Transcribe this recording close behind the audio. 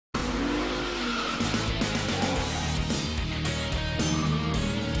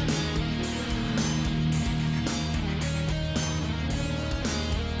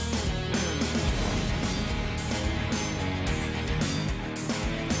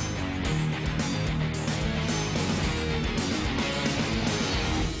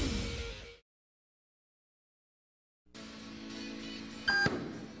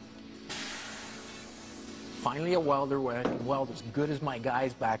finally a welder where I can weld as good as my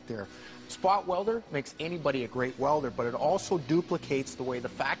guys back there. Spot welder makes anybody a great welder, but it also duplicates the way the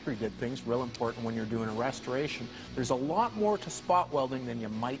factory did things, real important when you're doing a restoration. There's a lot more to spot welding than you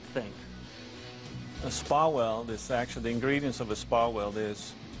might think. A spot weld is actually, the ingredients of a spot weld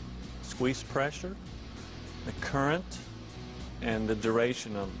is squeeze pressure, the current, and the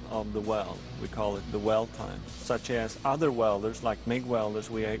duration of the weld. We call it the weld time. Such as other welders, like MIG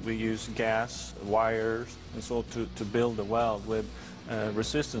welders, we use gas, wires, and so to build the weld. With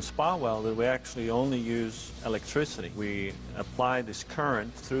resistant spot welder, we actually only use electricity. We apply this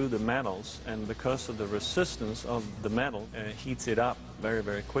current through the metals, and because of the resistance of the metal, it heats it up very,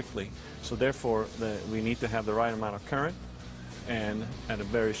 very quickly. So therefore, we need to have the right amount of current and at a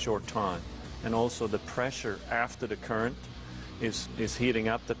very short time. And also the pressure after the current is heating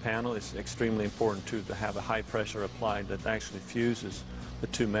up the panel. It's extremely important too to have a high pressure applied that actually fuses the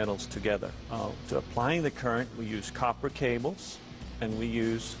two metals together. To applying the current, we use copper cables, and we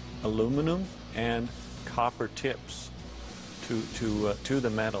use aluminum and copper tips to the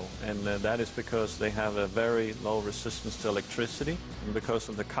metal, and that is because they have a very low resistance to electricity, and because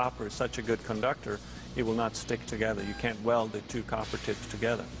of the copper is such a good conductor, it will not stick together. You can't weld the two copper tips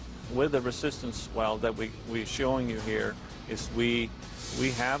together. With the resistance weld that we're showing you here, is we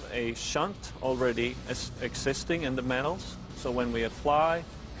have a shunt already existing in the metals. So when we apply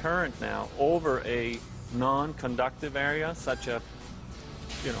current now over a non-conductive area, such as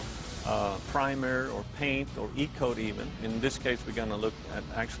primer or paint or E-coat even, in this case we're going to look at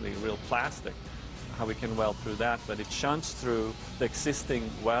actually real plastic, how we can weld through that, but it shunts through the existing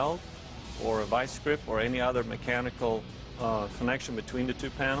weld or a vice grip or any other mechanical connection between the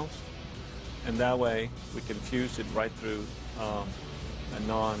two panels, and that way we can fuse it right through a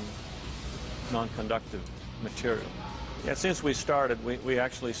non-conductive material. Yeah, since we started, we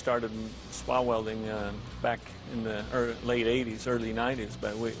actually started spot welding back in the late 80s, early 90s,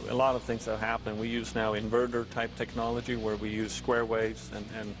 but a lot of things have happened. We use now inverter type technology where we use square waves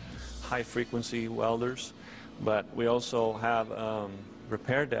and high frequency welders, but we also have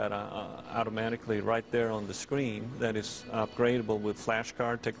repair data automatically right there on the screen that is upgradable with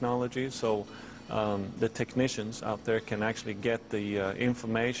flashcard technology. So the technicians out there can actually get the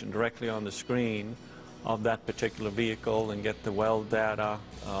information directly on the screen of that particular vehicle and get the weld data,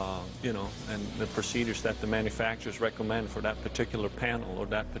 and the procedures that the manufacturers recommend for that particular panel or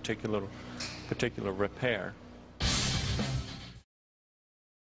that particular repair.